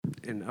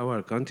in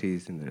our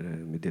countries, in the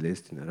Middle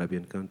East, in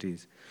Arabian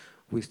countries,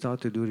 we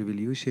start to do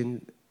revolution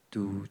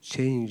to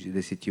change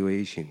the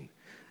situation,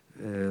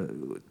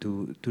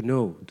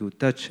 to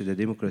touch the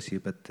democracy,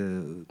 but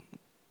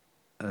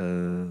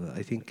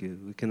I think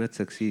we cannot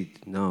succeed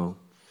now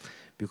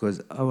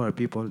because our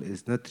people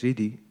is not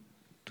ready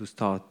to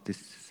start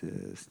this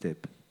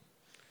step.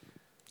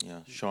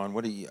 Yeah, Sean,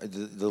 what do you?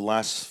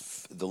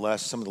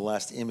 Some of the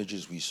last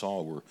images we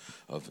saw were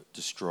of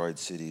destroyed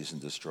cities and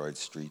destroyed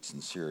streets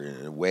in Syria.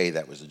 In a way,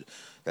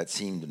 that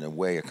seemed in a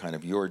way a kind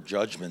of your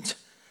judgment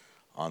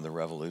on the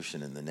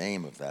revolution in the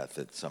name of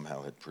that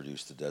somehow had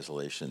produced the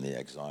desolation, the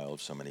exile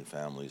of so many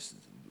families.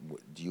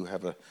 Do you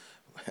have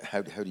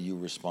how do you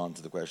respond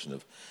to the question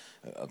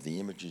of the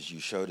images you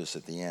showed us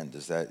at the end?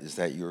 Is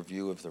that your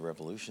view of the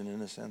revolution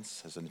in a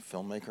sense as a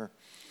filmmaker?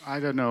 I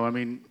don't know. I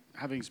mean,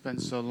 having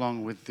spent so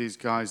long with these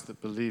guys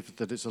that believe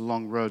that it's a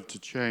long road to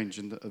change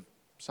and that have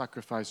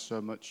sacrificed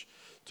so much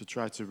to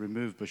try to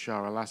remove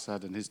Bashar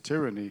al-Assad and his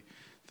tyranny,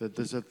 that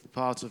there's a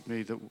part of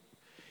me that,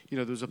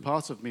 there was a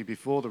part of me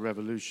before the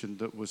revolution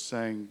that was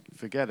saying,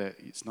 forget it,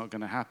 it's not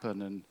going to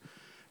happen.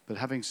 But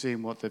having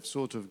seen what they've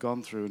sort of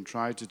gone through and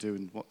tried to do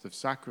and what they've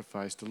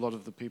sacrificed, a lot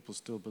of the people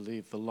still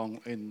believe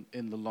in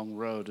the long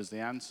road as the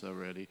answer,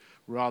 really,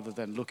 rather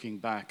than looking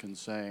back and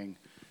saying,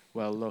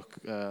 well, look,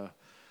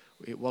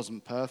 it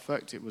wasn't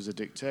perfect, it was a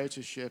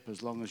dictatorship.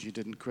 As long as you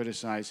didn't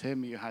criticize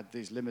him, you had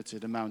these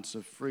limited amounts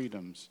of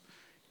freedoms.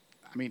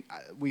 I mean,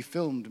 we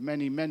filmed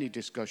many, many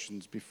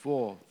discussions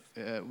before,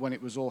 when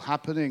it was all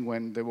happening,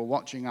 when they were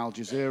watching Al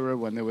Jazeera,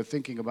 when they were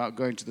thinking about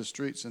going to the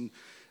streets, and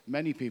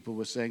many people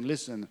were saying,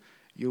 listen,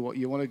 you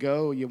want to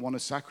go, you want to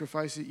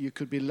sacrifice it, you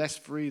could be less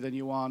free than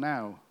you are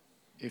now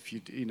if you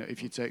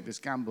take this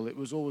gamble. It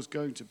was always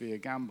going to be a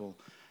gamble.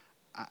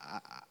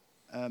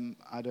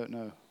 I don't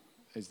know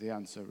is the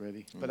answer,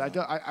 really. But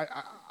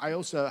I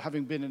also,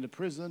 having been in a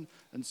prison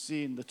and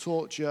seen the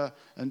torture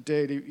and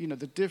daily,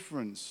 the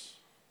difference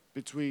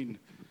between,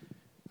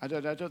 I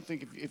don't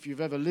think if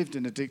you've ever lived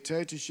in a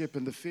dictatorship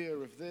and the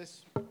fear of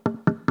this,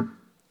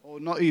 or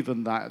not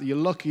even that, you're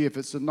lucky if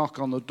it's a knock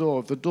on the door.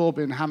 If the door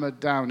being hammered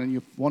down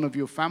and one of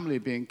your family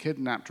being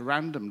kidnapped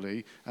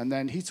randomly, and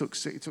then it took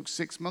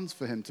 6 months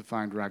for him to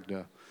find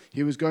Ragda.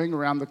 He was going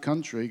around the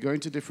country, going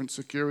to different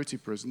security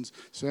prisons,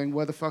 saying,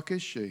 where the fuck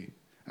is she?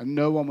 And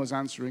no one was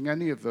answering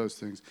any of those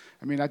things.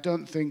 I mean, I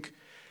don't think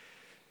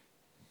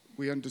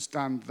we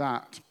understand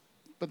that.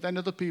 But then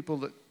other people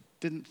that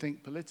didn't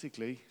think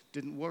politically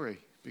didn't worry,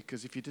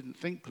 because if you didn't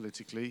think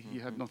politically,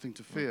 you had nothing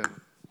to fear.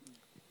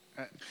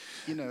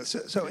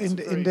 So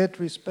in that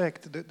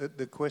respect,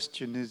 the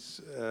question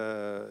is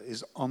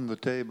on the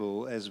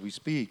table as we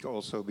speak,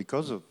 also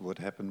because of what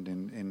happened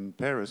in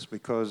Paris,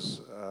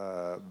 because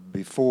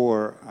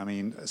before, I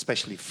mean,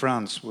 especially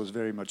France was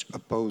very much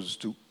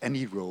opposed to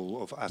any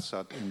role of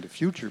Assad in the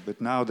future, but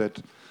now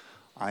that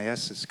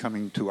IS is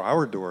coming to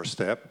our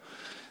doorstep,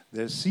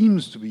 there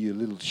seems to be a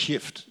little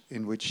shift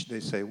in which they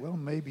say, well,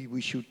 maybe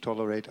we should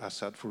tolerate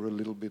Assad for a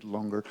little bit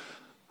longer.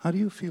 How do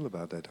you feel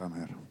about that,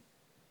 Amer?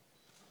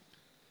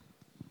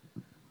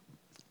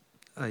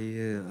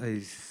 I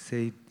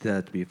said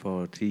that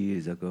before 3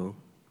 years ago.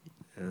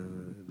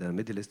 The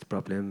Middle East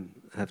problem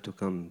have to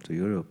come to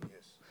Europe.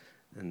 Yes.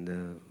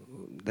 And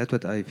that's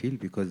what I feel,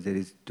 because there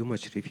is too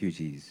much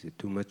refugees,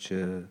 too much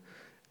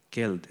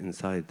killed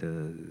inside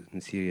in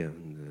Syria.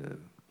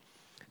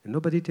 And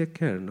nobody take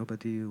care,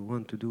 nobody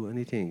want to do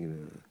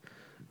anything.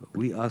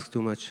 We ask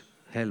too much,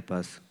 help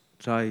us,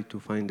 try to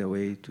find a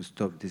way to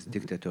stop this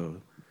dictator,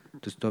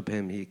 to stop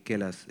him, he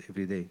kill us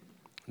every day.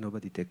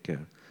 Nobody take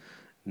care.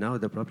 Now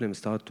the problem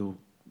start to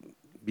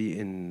be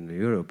in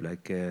Europe,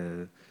 like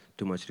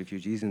too much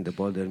refugees in the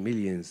border,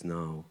 millions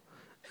now.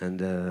 And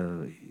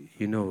the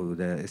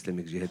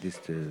Islamic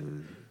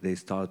jihadists, they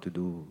start to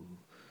do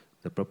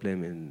the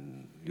problem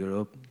in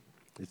Europe.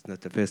 It's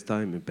not the first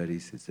time in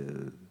Paris, it's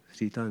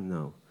 3 times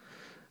now.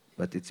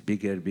 But it's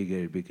bigger,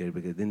 bigger, bigger,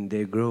 bigger. Then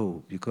they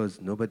grow because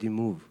nobody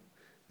move.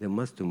 They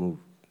must move,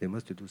 they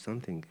must do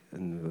something.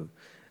 And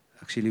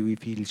actually we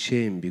feel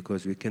shame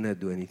because we cannot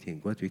do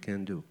anything. What we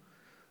can do?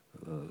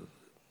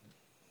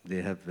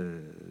 They have a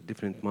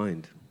different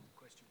mind. The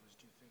question was,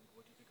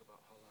 what do you think about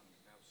Holland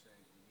now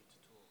saying we need to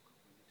talk,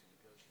 we need to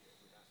negotiate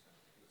with Assad,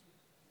 we need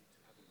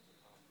to have him as a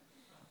partner?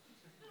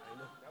 I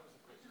know. That was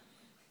the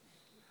question.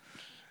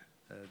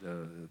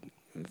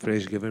 The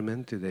French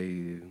government,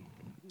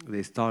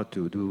 they start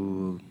to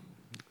do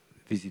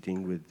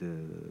visiting with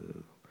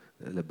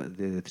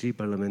the 3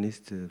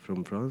 parliamentists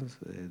from France.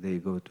 They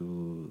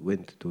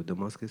went to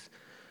Damascus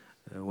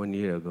 1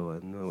 year ago,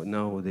 and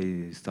now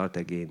they start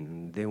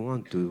again. They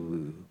want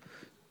to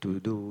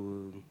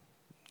do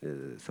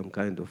some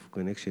kind of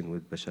connection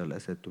with Bashar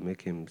al-Assad to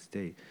make him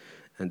stay.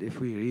 And if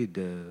we read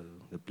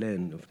the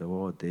plan of the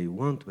war, they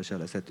want Bashar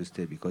al-Assad to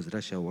stay because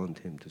Russia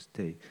wants him to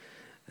stay.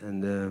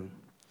 And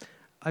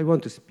I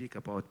want to speak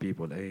about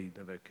people. I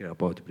never care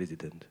about the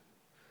president.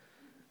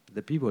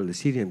 The people, the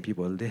Syrian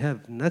people, they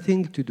have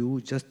nothing to do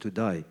just to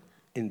die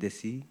in the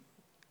sea,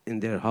 in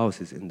their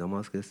houses in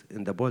Damascus,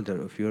 in the border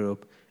of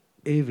Europe,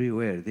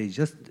 everywhere. They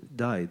just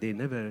die. They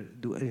never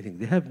do anything.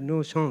 They have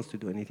no chance to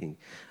do anything.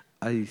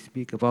 I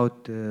speak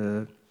about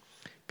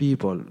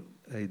people.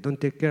 I don't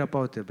take care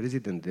about the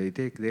president. They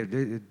take their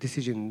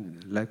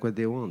decision like what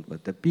they want.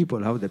 But the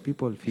people, how the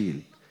people feel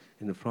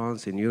in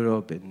France, in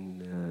Europe,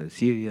 in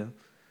Syria,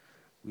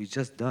 we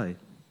just die.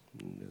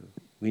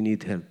 We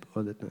need help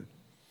all the time.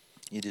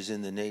 It is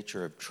in the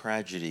nature of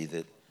tragedy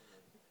that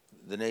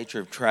the nature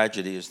of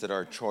tragedy is that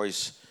our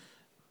choice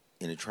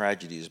in a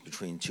tragedy is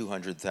between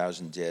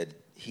 200,000 dead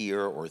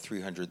here or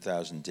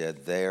 300,000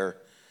 dead there,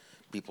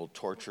 people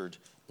tortured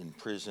in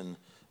prison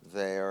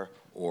there,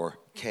 or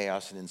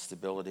chaos and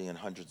instability and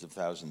hundreds of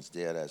thousands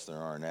dead as there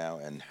are now,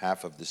 and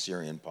half of the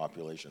Syrian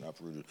population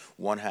uprooted.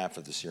 One half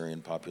of the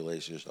Syrian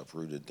population is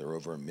uprooted. There are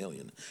over 1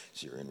 million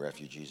Syrian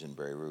refugees in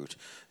Beirut.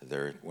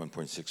 There are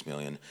 1.6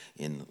 million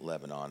in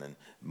Lebanon, and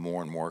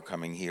more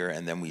coming here.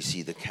 And then we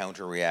see the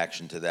counter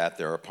reaction to that.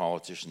 There are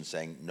politicians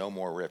saying, no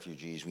more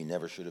refugees, we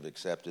never should have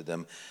accepted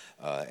them,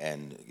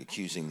 and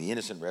accusing the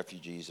innocent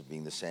refugees of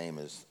being the same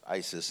as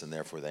ISIS, and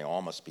therefore they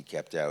all must be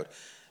kept out.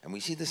 And we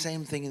see the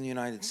same thing in the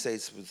United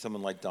States with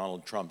someone like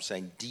Donald Trump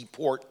saying,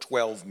 deport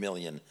 12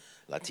 million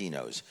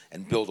Latinos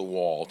and build a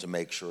wall to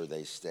make sure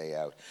they stay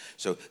out.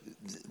 So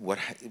what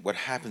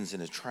happens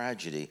in a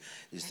tragedy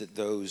is that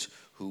those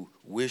who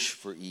wish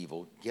for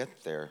evil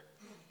get their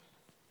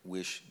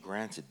wish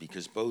granted,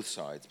 because both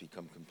sides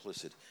become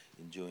complicit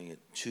in doing it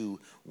to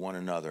one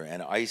another.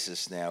 And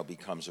ISIS now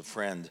becomes a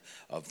friend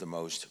of the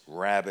most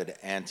rabid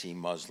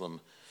anti-Muslim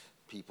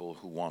people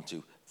who want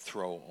to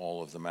throw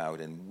all of them out.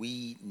 And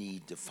we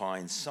need to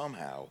find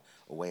somehow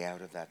a way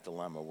out of that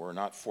dilemma. We're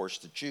not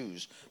forced to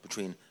choose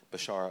between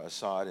Bashar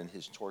Assad and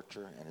his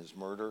torture and his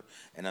murder,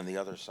 and on the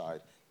other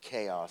side,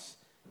 chaos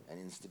and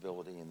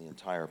instability in the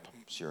entire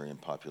Syrian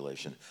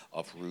population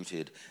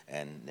uprooted,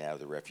 and now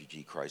the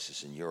refugee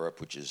crisis in Europe,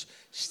 which is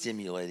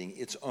stimulating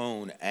its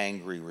own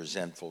angry,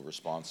 resentful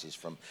responses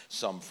from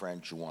some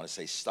French who want to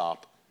say,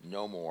 stop,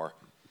 no more,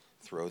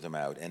 throw them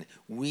out. And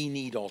we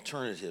need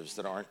alternatives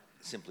that aren't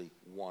simply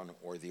one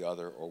or the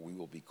other, or we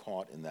will be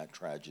caught in that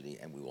tragedy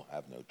and we will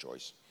have no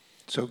choice.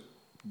 So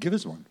give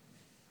us one.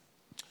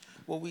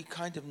 Well, we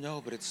kind of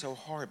know, but it's so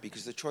hard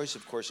because the choice,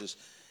 of course, is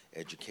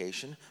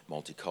education,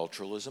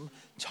 multiculturalism,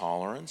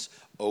 tolerance,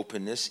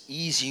 openness,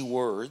 easy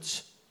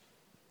words,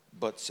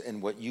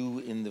 and what you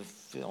in the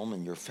film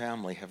and your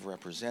family have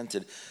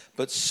represented,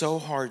 but so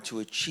hard to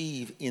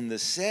achieve in the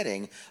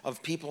setting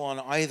of people on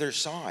either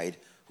side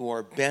who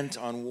are bent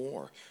on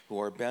war, who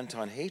are bent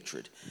on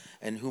hatred,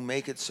 and who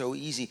make it so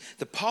easy.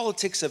 The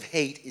politics of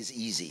hate is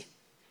easy.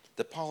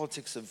 The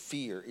politics of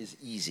fear is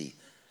easy.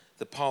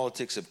 The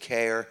politics of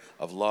care,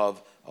 of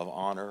love, of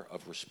honor,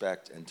 of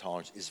respect, and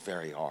tolerance is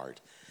very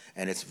hard.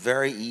 And it's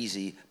very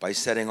easy by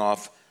setting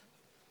off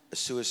a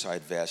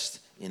suicide vest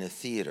in a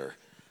theater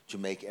to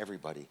make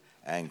everybody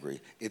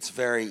angry. It's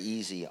very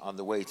easy on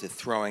the way to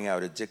throwing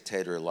out a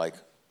dictator like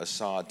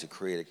Assad to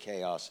create a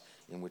chaos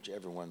in which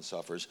everyone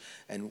suffers.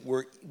 And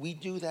we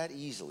do that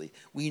easily.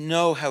 We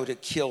know how to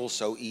kill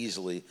so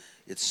easily.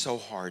 It's so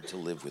hard to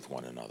live with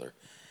one another.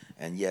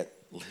 And yet,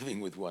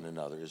 living with one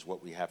another is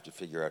what we have to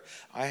figure out.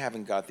 I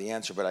haven't got the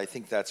answer, but I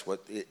think that's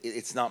what,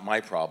 it's not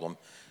my problem.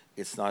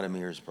 It's not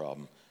Amir's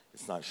problem.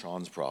 It's not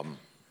Sean's problem.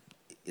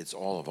 It's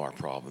all of our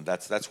problem.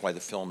 That's why the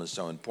film is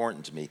so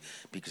important to me,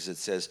 because it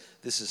says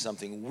this is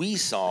something we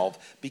solve,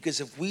 because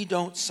if we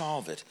don't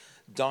solve it,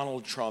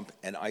 Donald Trump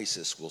and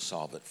ISIS will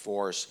solve it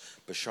for us.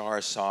 Bashar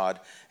Assad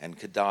and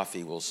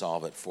Gaddafi will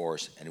solve it for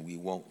us, and we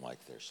won't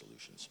like their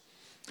solutions.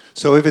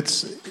 So if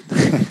it's...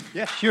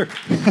 yeah, sure.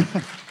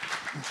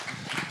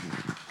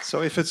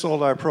 So if it's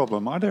all our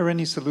problem, are there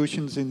any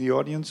solutions in the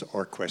audience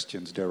or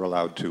questions they're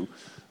allowed to?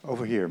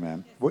 Over here,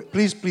 ma'am.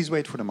 Please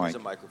wait for the mic. There's a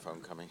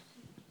microphone coming.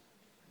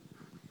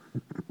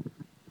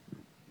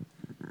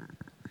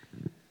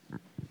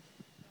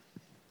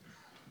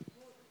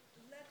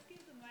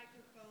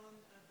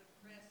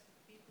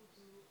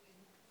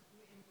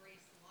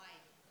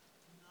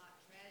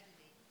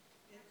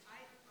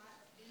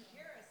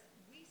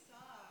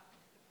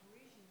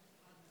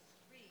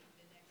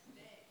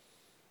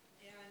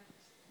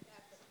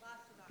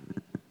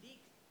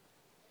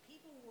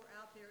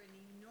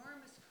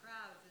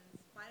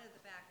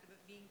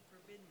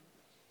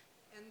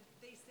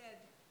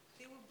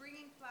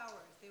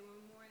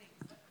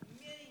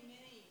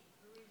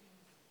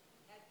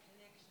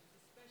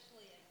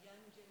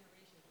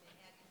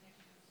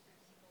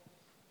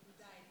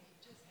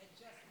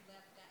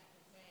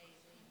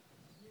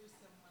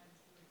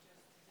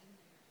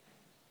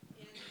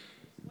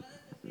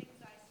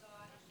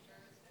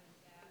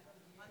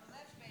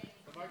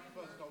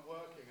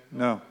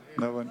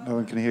 No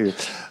one can hear you.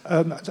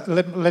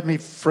 Let me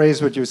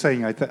phrase what you're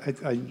saying.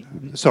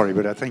 Sorry,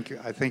 but I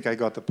think I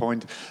got the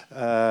point.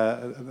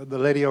 The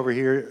lady over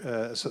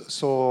here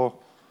saw,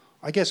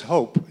 I guess,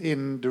 hope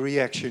in the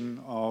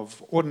reaction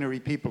of ordinary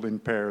people in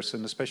Paris,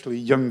 and especially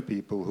young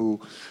people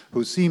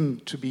who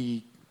seem to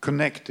be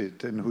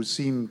connected and who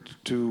seemed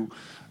to,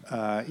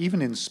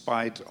 even in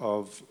spite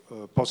of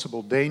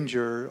possible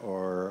danger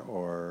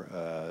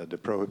or the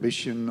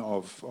prohibition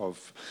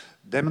of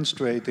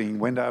demonstrating,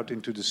 went out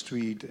into the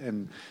street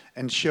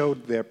and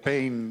showed their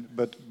pain,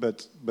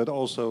 but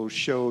also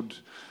showed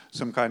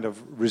some kind of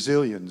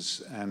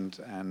resilience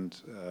and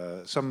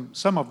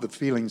some of the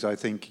feelings I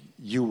think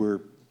you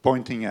were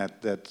pointing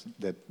at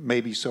that may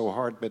be so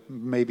hard, but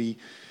maybe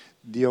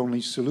the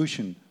only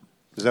solution.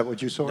 Is that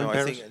what you saw in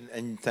Paris? I think,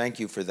 and thank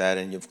you for that.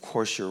 And of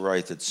course, you're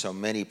right that so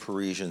many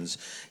Parisians,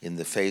 in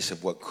the face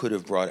of what could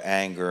have brought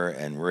anger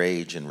and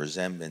rage and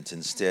resentment,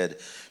 instead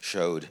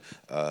showed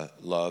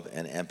love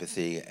and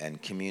empathy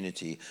and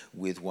community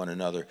with one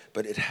another.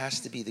 But it has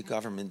to be the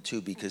government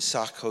too, because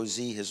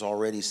Sarkozy has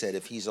already said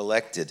if he's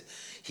elected,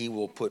 he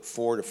will put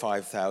 4,000 to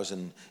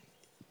 5,000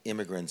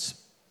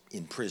 immigrants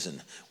in prison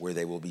where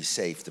they will be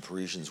safe. The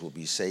Parisians will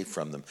be safe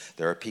from them.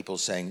 There are people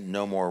saying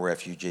no more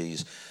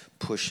refugees.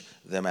 Push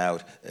them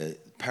out.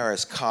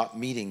 Paris COP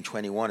meeting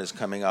 21 is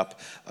coming up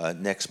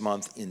next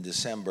month in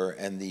December,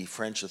 and the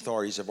French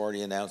authorities have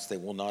already announced they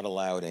will not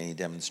allow any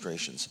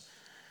demonstrations.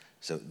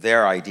 So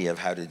their idea of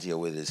how to deal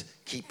with it is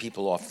keep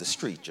people off the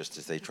street, just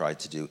as they tried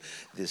to do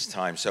this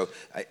time. So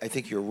I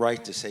think you're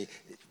right to say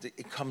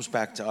it comes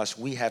back to us.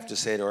 We have to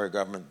say to our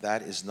government,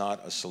 that is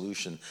not a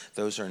solution.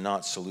 Those are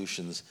not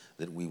solutions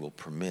that we will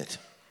permit.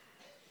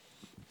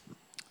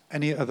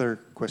 Any other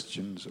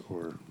questions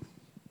or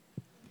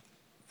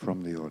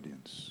from the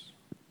audience?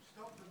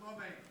 Stop the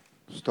bombing.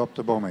 Stop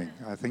the bombing.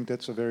 I think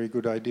that's a very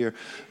good idea.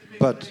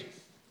 But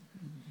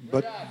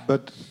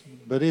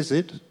is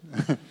it?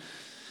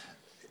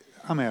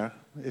 Amer,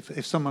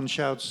 if someone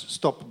shouts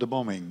 "stop the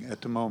bombing" at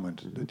the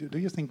moment, do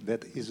you think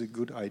that is a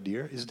good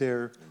idea? Is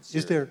there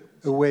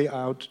a way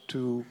out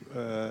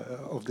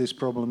of this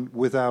problem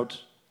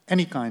without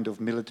any kind of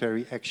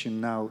military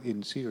action now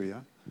in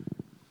Syria?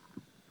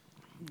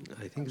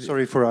 I think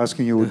Sorry for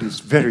asking you this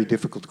very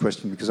difficult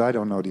question because I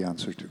don't know the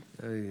answer to.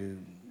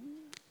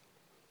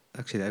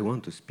 Actually, I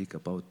want to speak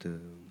about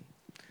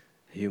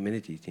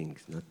humanity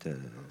things, not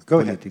Go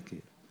ahead. political.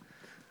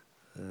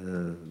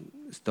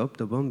 Stop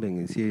the bombing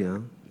in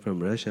Syria from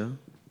Russia,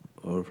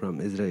 or from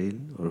Israel,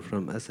 or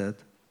from Assad,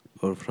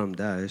 or from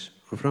Daesh,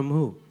 or from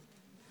who?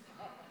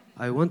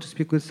 I want to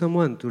speak with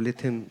someone to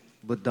let him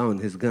put down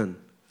his gun.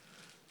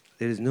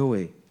 There is no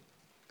way.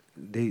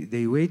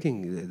 They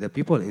waiting. The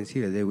people in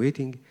Syria, they're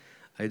waiting.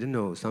 I don't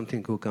know,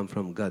 something will come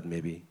from God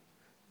maybe,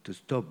 to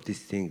stop this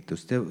thing, to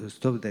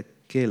stop the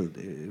kill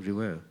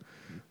everywhere.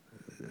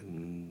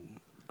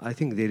 I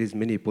think there is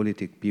many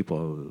politic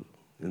people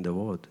in the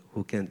world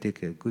who can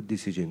take a good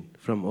decision,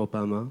 from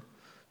Obama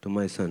to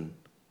my son.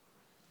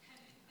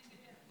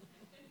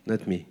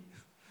 Not me.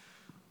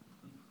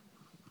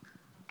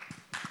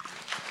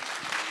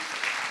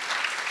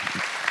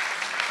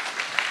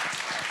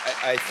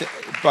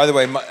 By the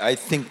way, I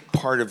think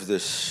part of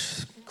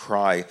this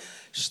cry,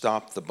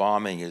 "Stop the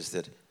bombing," is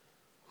that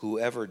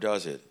whoever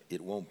does it,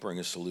 it won't bring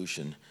a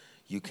solution.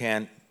 You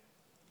can't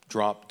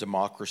drop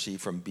democracy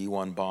from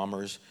B-1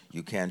 bombers.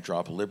 You can't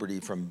drop liberty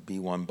from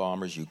B-1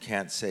 bombers. You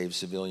can't save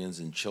civilians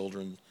and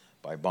children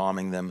by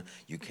bombing them.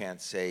 You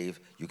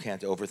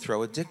can't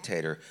overthrow a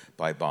dictator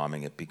by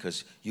bombing it,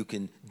 because you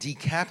can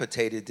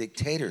decapitate a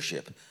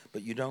dictatorship,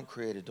 but you don't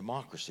create a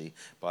democracy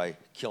by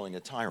killing a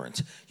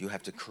tyrant. You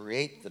have to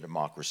create the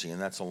democracy, and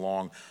that's a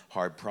long,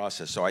 hard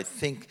process. So I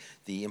think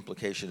the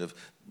implication of,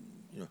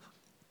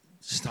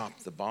 stop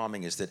the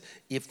bombing is that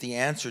if the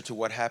answer to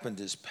what happened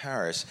is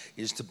Paris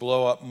is to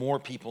blow up more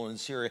people in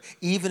Syria,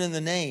 even in the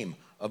name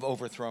of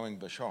overthrowing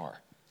Bashar,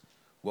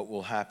 what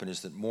will happen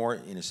is that more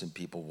innocent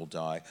people will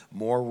die,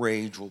 more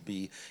rage will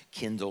be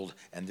kindled,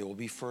 and there will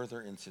be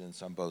further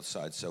incidents on both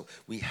sides. So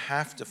we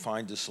have to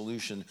find a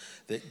solution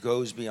that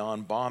goes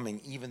beyond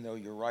bombing, even though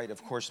you're right.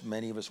 Of course,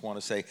 many of us want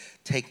to say,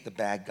 take the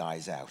bad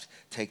guys out,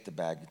 take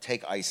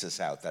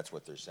ISIS out. That's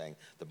what they're saying,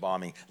 the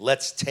bombing.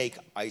 Let's take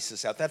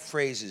ISIS out. That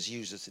phrase is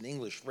used, it's an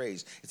English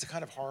phrase. It's a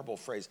kind of horrible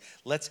phrase.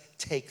 Let's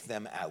take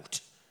them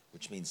out,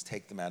 which means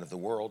take them out of the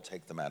world,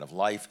 take them out of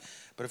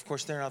life. But of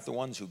course, they're not the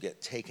ones who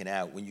get taken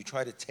out. When you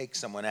try to take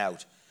someone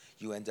out,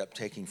 you end up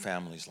taking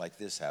families like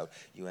this out.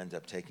 You end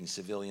up taking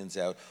civilians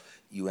out.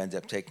 You end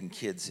up taking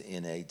kids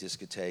in a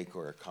discotheque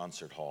or a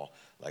concert hall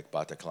like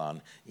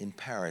Bataclan in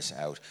Paris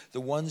out.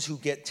 The ones who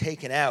get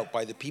taken out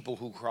by the people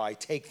who cry,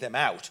 take them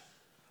out,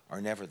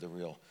 are never the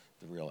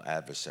real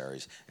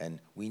adversaries. And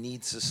we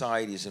need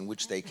societies in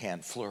which they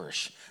can't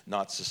flourish,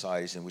 not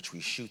societies in which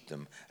we shoot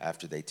them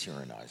after they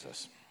tyrannize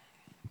us.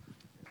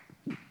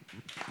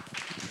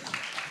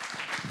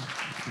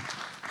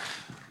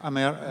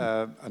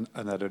 Amer,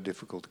 another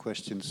difficult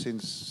question.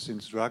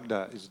 Since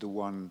Ragda is the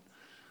one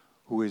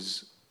who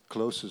is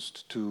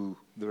closest to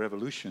the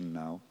revolution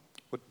now,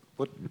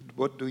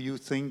 what do you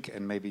think,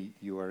 and maybe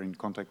you are in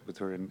contact with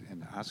her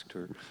and asked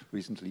her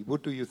recently,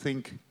 what do you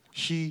think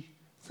she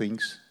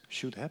thinks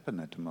should happen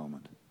at the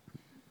moment?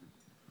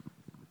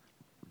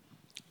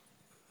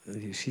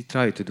 She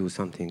tried to do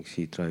something.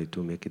 She tried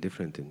to make a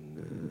difference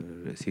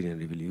in Syrian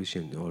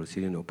revolution or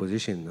Syrian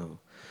opposition now.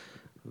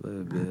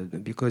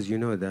 Because you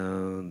know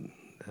the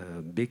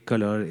big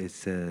color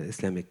is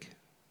Islamic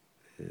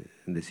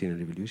in the Syrian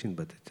revolution,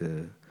 but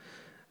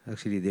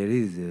actually there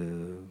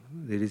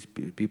is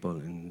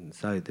people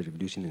inside the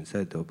revolution,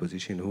 inside the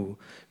opposition, who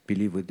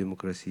believe with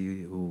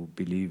democracy, who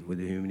believe with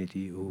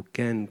humanity, who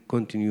can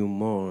continue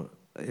more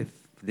if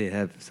they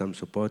have some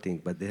supporting,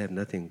 but they have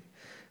nothing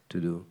to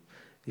do.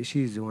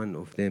 She is one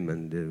of them,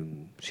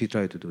 and she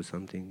tried to do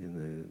something,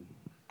 and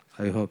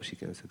I hope she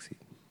can succeed.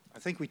 I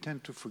think we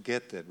tend to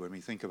forget that when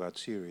we think about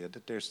Syria,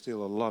 that there's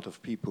still a lot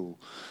of people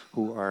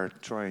who are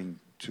trying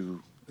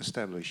to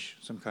establish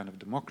some kind of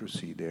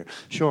democracy there.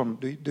 Sean,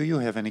 do you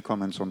have any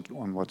comments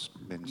on what's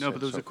been said? No, but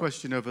there was so a far?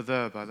 question over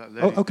there by that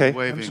lady. Oh, okay.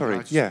 Waving. I'm sorry. I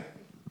just- Yeah.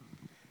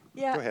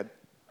 Yeah. Go ahead.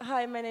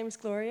 Hi, my name is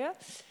Gloria.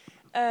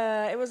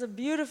 It was a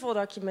beautiful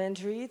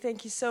documentary.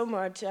 Thank you so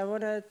much. I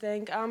want to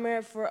thank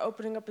Amer for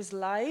opening up his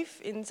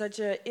life in such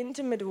an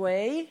intimate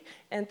way,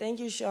 and thank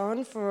you,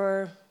 Sean,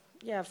 for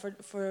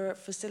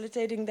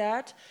facilitating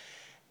that.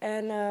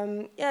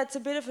 And it's a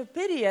bit of a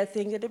pity, I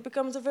think, that it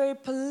becomes a very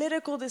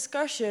political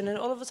discussion, and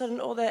all of a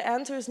sudden, all the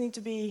answers need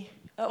to be,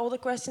 all the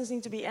questions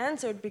need to be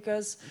answered,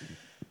 because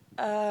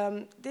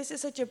this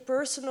is such a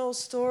personal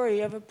story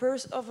of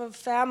a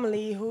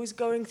family who's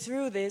going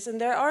through this,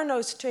 and there are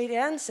no straight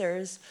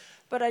answers.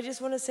 But I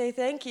just want to say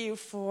thank you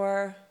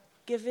for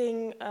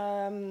giving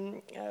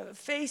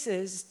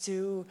faces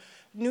to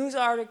news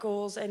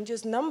articles and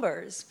just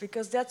numbers,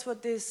 because that's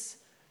what this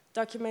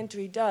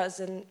documentary does,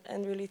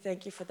 and really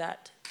thank you for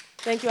that.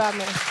 Thank you,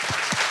 Amer.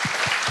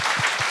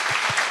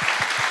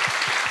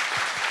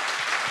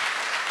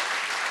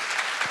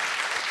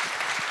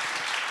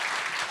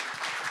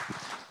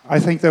 I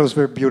think those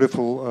were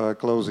beautiful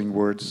closing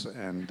words,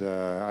 and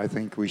I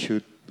think we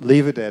should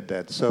leave it at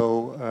that.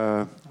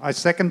 So I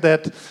second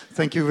that.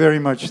 Thank you very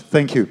much.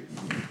 Thank you.